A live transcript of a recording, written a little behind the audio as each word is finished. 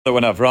So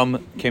when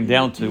Avram came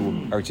down to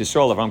Eretz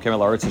Yisrael, Avram came to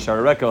Eretz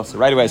Yisrael. So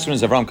right away, as soon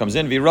as Avram comes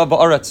in, V'Rav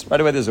ba'aretz. Right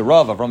away, there's a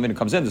Rav. Avram Avinu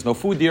comes in. There's no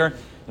food there.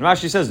 And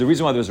Rashi says the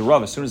reason why there's a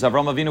Rav as soon as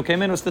Avram Avinu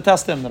came in was to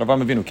test him. That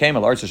Avram Avinu came to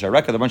Eretz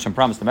Yisrael. The bunch of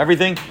promised him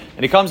everything,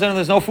 and he comes in and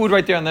there's no food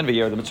right there. And then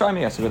V'yer the Mitzrayim.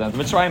 He has to go down to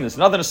Mitzrayim. There's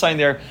another sign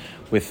there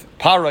with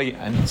Parai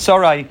and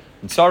Sarai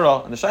and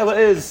Sarah. And the shaila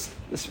is,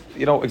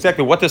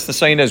 exactly what this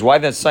sign is, why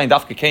this sign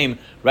Dafka came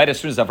right as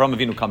soon as Avram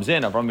Avinu comes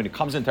in. Avram Avinu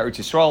comes into Eretz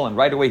Yisrael, and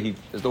right away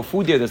there's no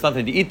food there, there's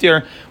nothing to eat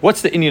there.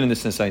 What's the Indian in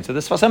this sign? So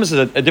this Sfas Emes is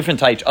a different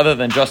taich, other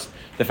than just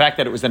the fact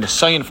that it was then a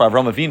sign for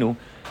Avram Avinu.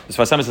 The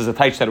Sfas Emes is a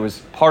taich that it was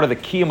part of the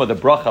kiyum of the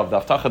bracha of the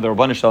Avtacha the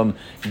Rabban Shalom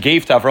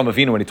gave to Avram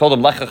Avinu when he told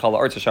him Lech and the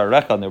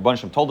Rabban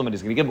Shalom told him and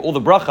he's going to give him all the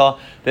bracha,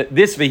 that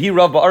this Vehi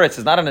Rav Ba'aretz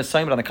is not an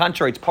assignment. On the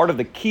contrary, it's part of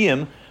the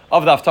kiyum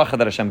of the Avtacha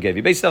that Hashem gave.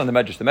 He based it on the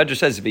Medrash. The Medrash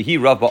says V'hi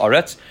Rav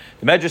Ba'aretz.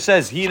 The Medrash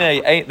says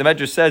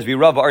V'hi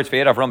Rav Ba'aretz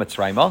V'yer Avram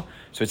Mitzrayma.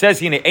 So it says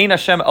Hine Ein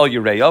Hashem El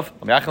Yireyav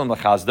L'Me'achel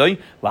L'Chazdoi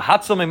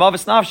L'Hatzel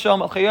Me'mavis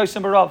Nafsham El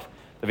Chayosim Barav.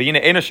 The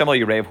V'hine Ein Hashem El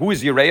Yireyav. Who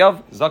is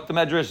Yireyav? Zok the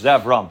Medrash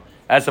Zavram.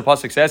 As the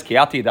pasuk says,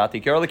 Kiati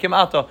Dati Kerli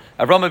Kimato.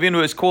 Avram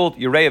Avinu is called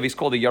Yireyav. He's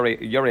called the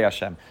Yirei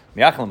Hashem.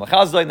 Me'achel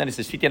L'Chazdoi. And then it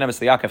says Tityan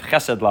Emes L'Yakov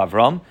Chesed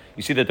L'Avram.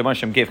 You see that the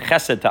Hashem gave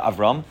Chesed to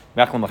Avram.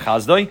 Me'achel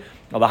L'Chazdoi.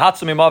 The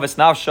Hatzel Mimavis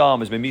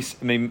Navsham is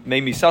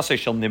Memisase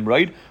Shel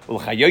Nimroid.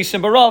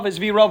 Ulchayosim Barav is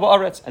V'Rav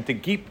Ba'aretz, and to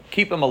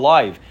keep him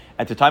alive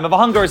at the time of a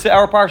hunger is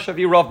our parsha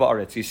V'Rav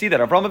Ba'aretz. You see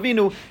that Avram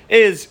Avinu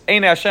is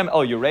Ein Hashem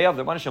El Yireyav.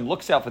 The Hashem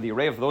looks out for the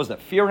Yireyav for those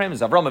that fear him.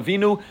 Is Avram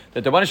Avinu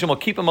that the Hashem will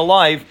keep him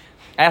alive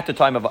at the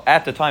time of a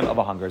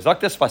hunger.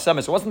 Zaktis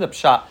Fasemes, it wasn't the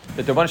pshat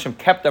that the Hashem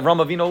kept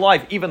Avram Avinu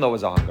alive even though it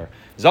was a hunger.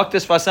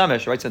 Zaktis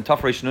Fasemes writes in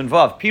Tafresh Nun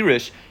Vav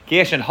Pirish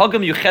Kieshen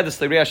Hagam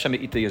Yuchedes L'Rei Hashem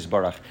Ita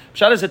Yisbarach.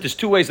 Pshat is that there's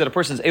two ways that a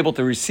person is able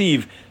to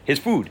receive his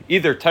food.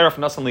 Either Teref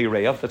Nasan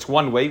L'Yireyav, that's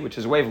one way, which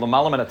is a way of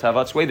L'Malam and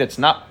Ateva. It's a way that's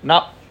not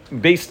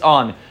based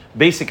on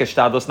basic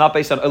ishtadlos, not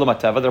based on Ulam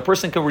Ateva, that a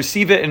person can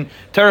receive it in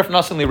Teref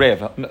Nasan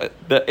L'Yireyav.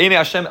 The Ein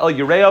Hashem El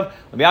Yireyav,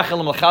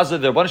 L'Me'achel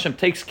L'Chazah, the Rabban Hashem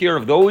takes care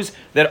of those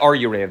that are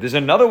Yireyav. There's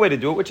another way to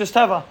do it, which is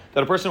Teva,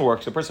 that a person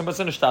works, a person puts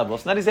in ishtadlos,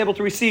 and then he's able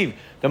to receive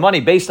the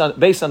money based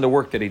on the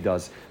work that he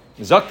does.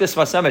 Zaktis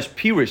Vasemesh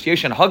Pirish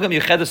Yeshan Hagam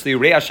Yechedes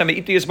L'Yirei Hashem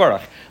Iti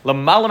Yisbarach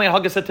L'Malamei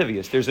Hagas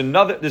Hativius.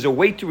 There's a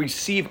way to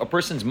receive a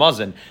person's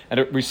mazon and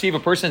to receive a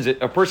person's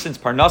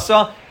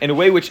parnasa in a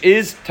way which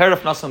is Teref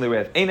Nasan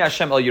L'Yireyav. Ein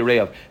Hashem El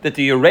Yireyav. That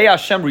the Yirei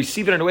Hashem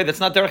receive it in a way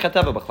that's not Derech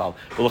HaTeva B'chlal.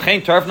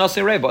 V'Lechein Teref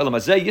Nasan L'Yireyav Ba'elam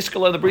Hazeh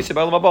Yishkala in the Brisa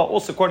Ba'elam Haba.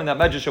 Also according to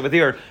that Medrash over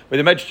there,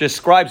 where the Medrash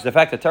describes the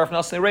fact that Teref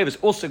Nasan L'Yireyav is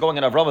also going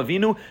in Avram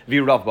Avinu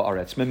V'Rav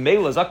Ba'aretz.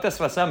 Memela Zaktis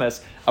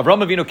Vasemes.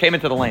 Avram Avinu came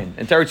into the land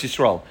in Eretz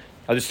Yisrael.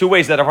 There's two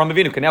ways that Avram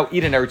Avinu can now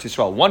eat in Eretz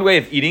Yisrael. One way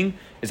of eating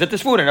is that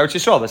there's food in Eretz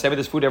Yisrael. Let's say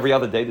there's food every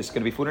other day. There's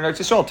going to be food in Eretz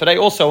Yisrael. Today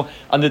also,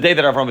 on the day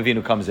that Avram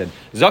Avinu comes in.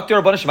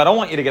 Zaktir Rabban Hashem, I don't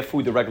want you to get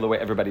food the regular way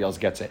everybody else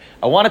gets it.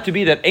 I want it to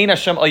be that Ein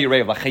Hashem El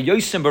Yireyav,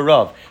 L'Chayosim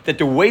Barav, that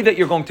the way that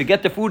you're going to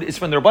get the food is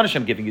from the Rabban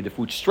Hashem giving you the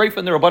food, straight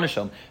from the Rabban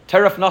Hashem.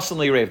 Teref Nasan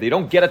L'Yireyav. They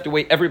don't get it the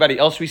way everybody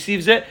else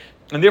receives it.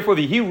 And therefore,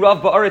 the Hi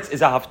Rav Ba'aretz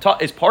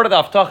is part of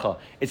the Avtacha.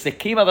 It's the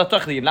Kima of the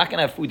Avtacha. You're not going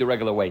to have food the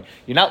regular way.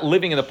 You're not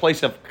living in the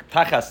place of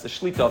Tachas, the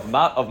Shlita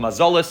of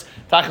Mazolis,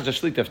 Tachas, the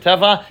Shlita of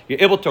Teva.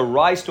 You're able to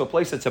rise to a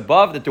place that's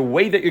above, that the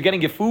way that you're getting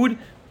your food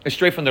is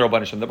straight from the Rabban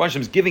Hashem. The Rabban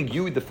Hashem is giving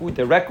you the food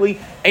directly.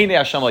 Einei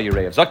Hashem al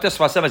Yireyav. Zaktas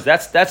Vasemes,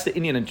 that's the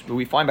Indian, and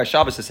we find by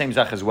Shabbos the same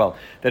Zach as well.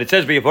 That it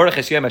says, V'yavorech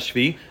es yem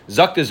hashvi,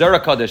 Zakta Zera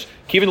Kadosh,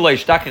 Kivin lo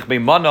yishtakech bei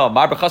mana,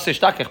 mar b'chasei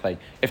yishtakech bei.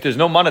 If there's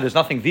no mana, there's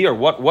nothing there.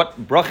 What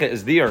bracha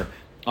is there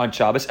on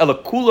Shabbos?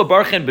 Ela kula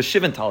barchen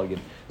b'shivin taligin.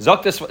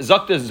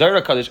 Zakta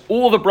Zera Kadosh,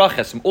 all the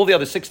brachas from all the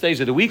other 6 days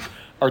of the week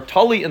are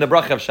tali in the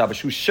bracha of Shabbos.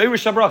 Who's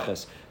shirish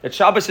brachas? That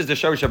Shabbos is the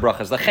shirish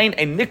brachas. Lachein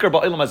a nikar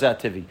ba'ilam hazeh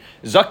tivi.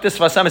 Zaktis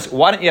vasamis.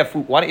 Why don't you have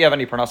food? Why don't you have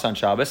any parnasa on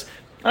Shabbos?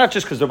 Not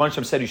just because the Rabban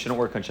Hashem said you shouldn't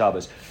work on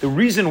Shabbos. The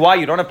reason why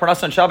you don't have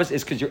parnasa on Shabbos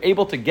is because you're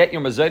able to get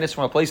your mazaynis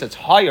from a place that's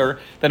higher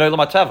than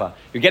Olam HaTeva.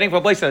 You're getting from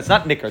a place that's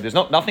not nikar. There's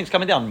nothing's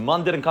coming down.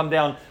 Man didn't come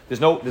down. There's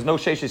no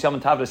sheishis yom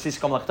tavla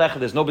siskam lachtecha.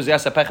 There's no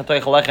beziyas apecha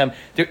toich lechem.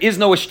 There is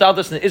no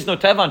ishtadus and there is no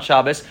teva on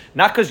Shabbos.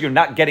 Not because you're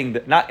not getting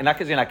the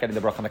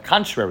bracha. On the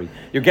contrary,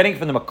 you're getting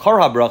from the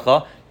makarha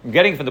bracha. I'm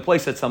getting from the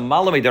place that's a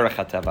malamei derech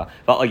hateva.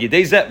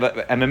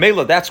 And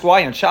memela, that's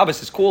why on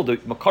Shabbos it's called the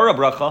makara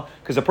bracha,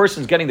 because the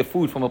person's getting the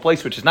food from a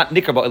place which is not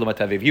nikar ba'olam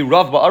hateva. If you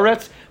rav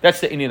ba'aretz, that's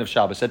the Indian of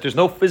Shabbos. That there's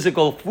no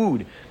physical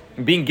food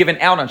being given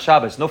out on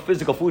Shabbos, no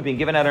physical food being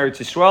given out in Eretz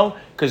Yisrael,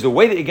 because the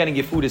way that you're getting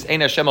your food is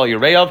Ein Hashem El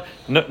Yireyav,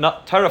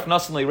 not Taraf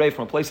Nasan L'Yireyav,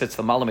 from a place that's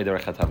the malamei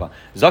derech hateva.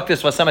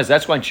 Zaktis Vasemes,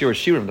 that's why in Shir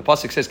Shirim the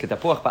pasuk says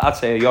Ketapuach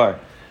ba'atzei hayar.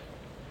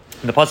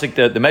 And the pasuk,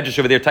 the medrash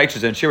over there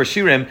teaches in Shir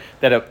Shirim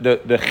that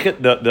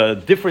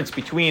the difference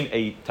between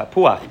a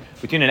tapuach,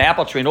 between an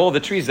apple tree and all the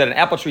trees, that an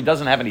apple tree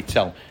doesn't have any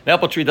tzel. An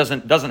apple tree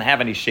doesn't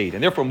have any shade,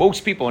 and therefore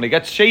most people, when it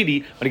gets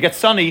shady, when it gets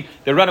sunny,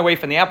 they run away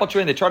from the apple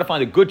tree and they try to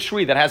find a good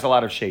tree that has a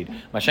lot of shade.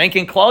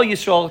 Mashenkin Klal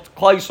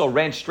Yisrael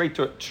ran straight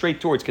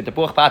towards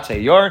Ketapuach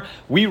Patzei Yor.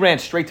 We ran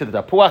straight to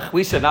the tapuach.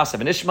 We said Nasav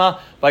and Ishma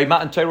by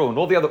Matan Torah, and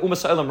all the other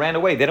Umas Ha'olam ran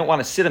away. They don't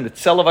want to sit in the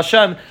tzel of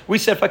Hashem. We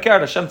said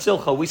Fakar Hashem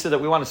Tzilcha. We said that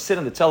we want to sit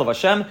in the tzel of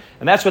Hashem.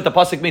 And that's what the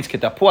pasuk means.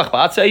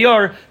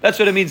 That's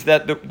what it means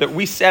that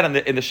we sat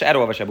in the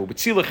shadow of Hashem.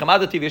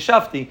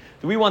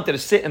 We wanted to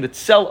sit in the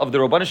tzel of the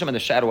Rabban Hashem in the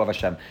shadow of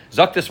Hashem.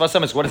 Zaktis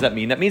Vasamis, what does that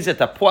mean? That means that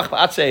the Puach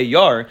Ba'atzei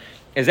Yar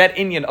is that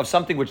Inyan of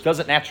something which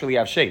doesn't naturally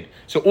have shade.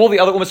 So all the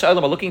other Umas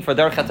Ha'olam are looking for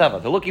Derech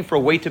HaTeva. They're looking for a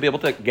way to be able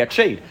to get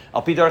shade.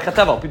 Al Pi Derech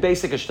HaTeva, Al Pi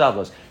Basic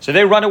Ishtadlos. So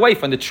they run away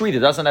from the tree that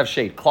doesn't have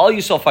shade. Klal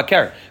Yisrael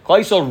Fakir.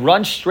 Klal Yisrael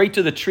run straight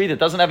to the tree that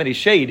doesn't have any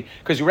shade,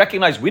 because you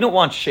recognize we don't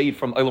want shade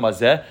from Olam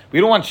Hazeh. We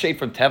don't want shade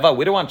from Teva.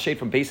 We don't want shade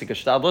from Basic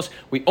Ishtadlos.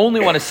 We only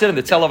want to sit in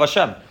the Tzel of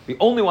Hashem. We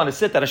only want to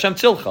sit at Hashem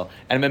Tzilcha.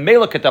 And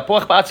Memela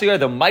Ketapuach Ba'atziyah,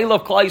 the Maila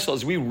of Klal Yisrael,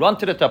 as we run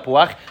to the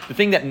Tapuach, the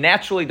thing that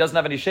naturally doesn't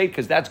have any shade,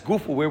 because that's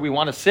Gufu where we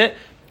want to sit,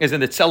 is in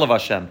the Tzel of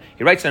Hashem.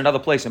 He writes in another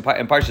place in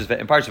Parshas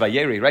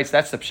Vayeri, he writes,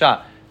 that's the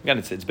pshat. Again,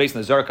 it's based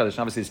on the Zohar Kodesh,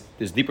 obviously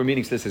there's deeper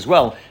meanings to this as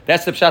well.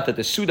 That's the pshat that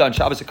the Suda on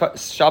Shabbos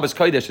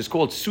Kodesh is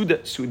called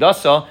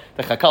Sudasa,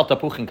 the Chakal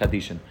Tapuchin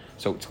Kadishin.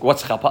 So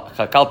what's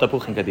Chakal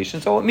Tapuchin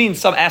Kadishin? So it means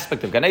some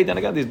aspect of Gan Eden.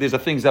 Again, these are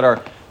things that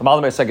are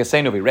Malam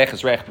Esagasenu,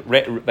 Rechas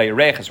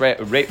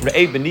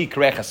Re'ei Benik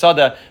Rechas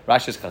Sada,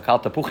 Rashis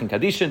Chakal Tapuchin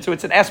Kadishin. So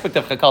it's an aspect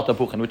of Chakal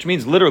Tapuchin, which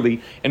means literally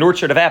an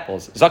orchard of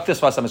apples. Zaktis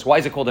Vasamis, why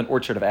is it called an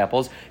orchard of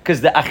apples? Because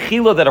the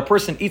achila that a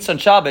person eats on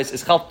Shabbos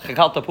is Chakal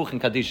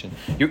Tapuchin Kadishin.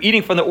 You're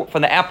eating from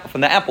the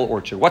apple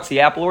orchard. What's the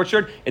apple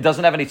orchard? It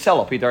doesn't have any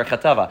tzela, Pidar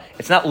Chatava.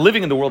 It's not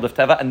living in the world of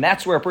Teva, and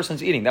that's where a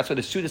person's eating. That's why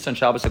the Sudas on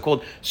Shabbos are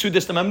called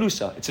Sudas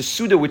Mamnusa. It's a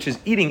Suda which is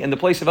eating in the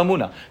place of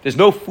Amunah. There's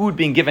no food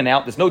being given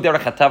out, there's no Derech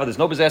Chatava, there's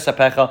no Bezeh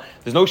Sapecha,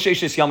 there's no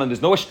Sheishis Yaman,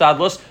 there's no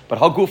Ashtadlos, but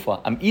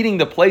Hagufa. I'm eating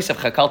the place of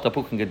Chakal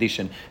Tapuch and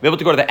Gadishin. I'm able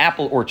to go to the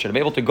apple orchard, I'm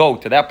able to go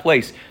to that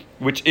place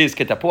which is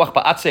Ketapuach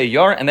Ba'atzei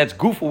Yar, and that's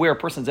Gufa where a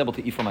person's able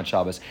to eat from on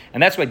Shabbos.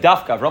 And that's why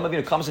Dafka, Avraham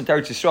Avinu comes into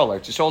Eretz Yisrael.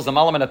 Eretz Yisrael is the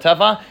Malam and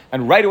Ateva,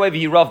 and right away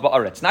V'yirav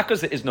Ba'aretz. Not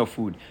because there is no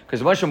food, because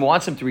the Hashem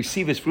wants him to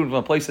receive his food from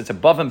a place that's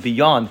above and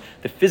beyond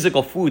the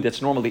physical food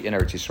that's normally in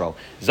Eretz Yisrael.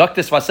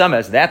 Zaktis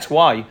Vasames, that's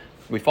why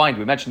we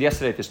mentioned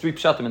yesterday, there's three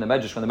pshatim in the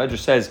Medrash, when the Medrash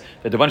says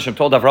that the Hashem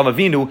told Avraham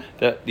Avinu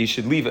that he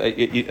should leave,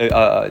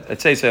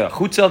 it says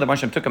chutza, the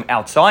Hashem took him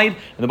outside,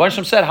 and the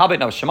Hashem said, Habet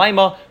now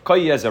Shemaima,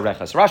 Koyi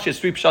Ezarechas. Rashi has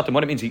three pshatim,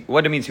 what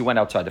it means he went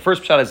outside. The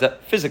first pshat is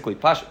that physically,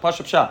 Pasha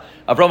pshat,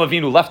 Avraham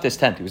Avinu left his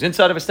tent. He was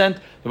inside of his tent,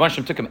 the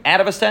Hashem took him out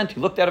of his tent, he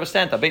looked out of his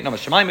tent, Habet now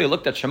Shemaima, he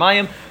looked at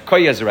Shemayim,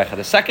 Koyi Ezarechas.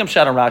 The second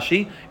pshat on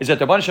Rashi is that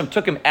the Hashem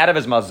took him out of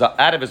the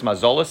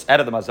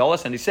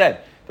mazolos, and he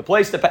said, the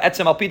place that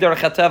Ba'etzem Al Pi Derech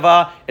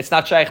HaTeva, it's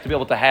not shaykh to be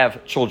able to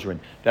have children.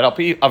 That Al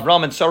Pi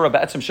Avram and Sarah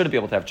Ba'etzem shouldn't be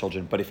able to have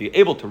children. But if you're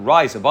able to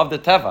rise above the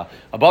Teva,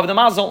 above the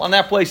Mazel, on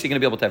that place, you're going to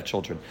be able to have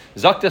children.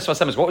 Zaktis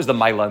Vasem is, what was the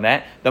Maila in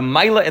that? The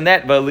Maila in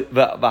that,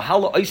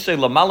 V'hala Oisei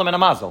L'malam and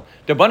Mazel.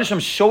 The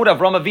Banisham showed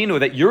Avram Avinu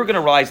that you're going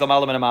to rise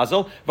L'malam and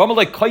Mazel,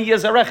 V'amalei Koyi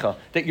Zarecha,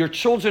 that your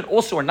children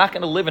also are not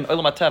going to live in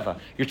Olam HaTeva.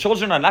 Your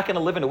children are not going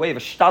to live in a way of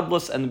a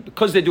shtadlus, and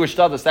because they do a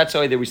shtadlus, that's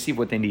how they receive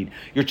what they need.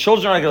 Your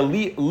children are going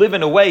to live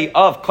in a way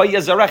of Koyi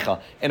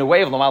Zarecha, in a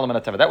way of L'malam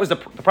and Ateva. That was the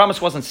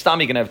promise wasn't Stami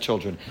going to have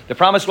children. The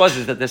promise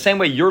is that the same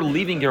way you're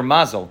leaving your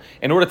mazel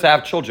in order to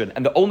have children,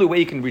 and the only way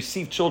you can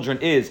receive children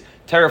is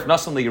Teref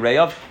Nasan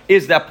L'Yireyav,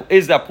 is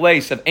that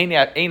place of Ein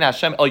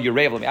Hashem El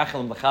Yireyav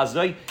L'Mi'achel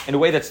L'Chazdoi, in a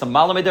way that's the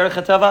Malam Derech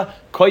HaTeva.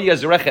 Koyi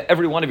Azarecha,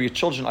 every one of your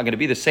children are going to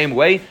be the same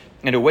way,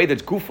 in a way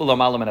that's Guful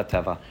L'Malam and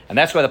Ateva. And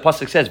that's why the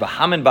pasuk says,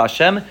 V'hamen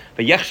ba'Hashem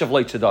v'yechshav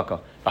lo tzedakah.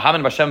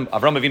 V'hamen b'Hashem,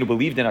 Avraham Avinu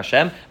believed in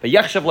Hashem,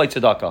 v'yechshav lo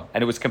tzedakah.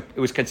 And it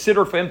was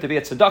considered for him to be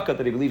a tzedakah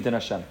that he believed in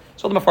Hashem.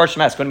 So the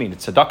Mefarshim ask, what do you mean?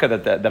 It's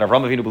tzedakah that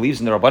Avraham Avinu believes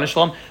in the Rabban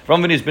Shalom.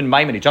 Avraham Avinu has been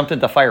maimed, he jumped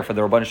into fire for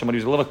the Rabban Shalom when he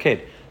was a little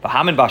kid.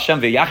 V'hamen b'Hashem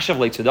v'yechshav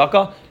lo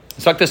tzedakah.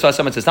 It's not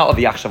of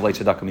the Yachshav Lei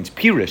Tzedakah, means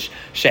Pirish.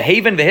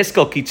 Shehaven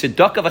v'hiskel ki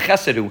tzedakah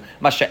v'chesedu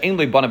ma she'en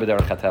lo bana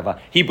b'derech hateva.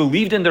 He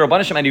believed in the Rabban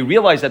Hashem and he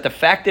realized that the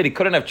fact that he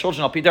couldn't have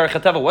children al pi derech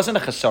hateva wasn't a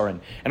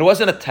chesaron and it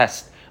wasn't a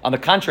test. On the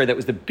contrary, that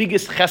was the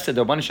biggest chesed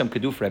the Rabban Hashem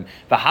could do for him.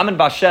 V'hamen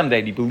b'Hashem,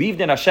 that he believed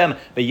in Hashem,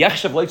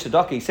 v'yechshav lo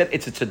tzedakah. He said,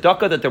 it's a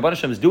tzedakah that the Rabban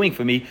Hashem is doing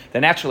for me,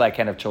 that naturally I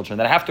can't have children,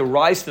 that I have to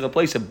rise to the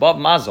place above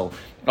mazel,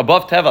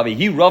 above teva.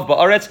 He rav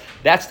ba'aretz.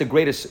 That's the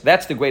greatest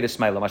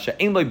smile. The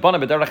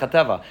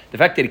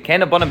fact that he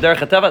can't have banim derech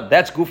hateva,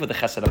 that's goof of the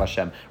chesed of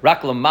Hashem.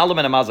 Rak l'malam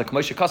and amazah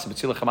k'moshe kasav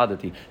b'tzilach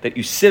hamadati. That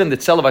you sit in the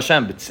tzel of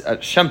Hashem,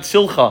 Hashem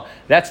tzilcha.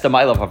 That's the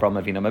mile of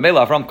Avraham Avinu.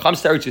 Mamela Avraham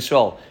comes to Eretz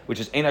Yisrael, which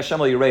is Ein Hashem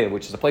El Yireyav,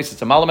 which is a place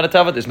that's a malam and a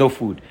teva. There's no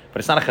food, but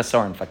it's not a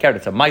chesaron. Fakir,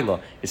 it's a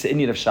mila. It's the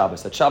Indian of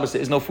Shabbos. At Shabbos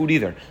there is no food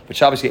either, but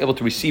Shabbos you're able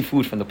to receive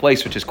food from the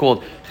place which is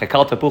called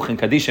Chakal Tapuch and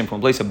Kadishim, from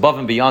a place above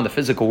and beyond the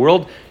physical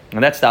world.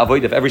 And that's the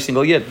avoid of every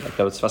single yid. Like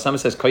the Sfas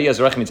says, Koyi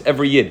Azarech means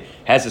every yid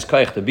has his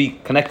koyach to be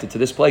connected to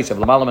this place of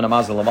Lamalam and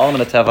Amazal, Lamalam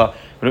and Teva.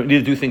 We don't need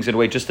to do things in a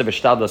way just to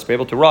Vishtadlas, be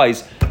able to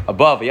rise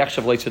above a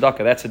Yachshav Leit Tzedakah.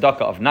 That's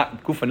tzedakah of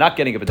not Kufa not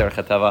getting a B'derech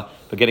HaTeva,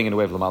 but getting in the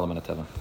way of Lamalam and Teva.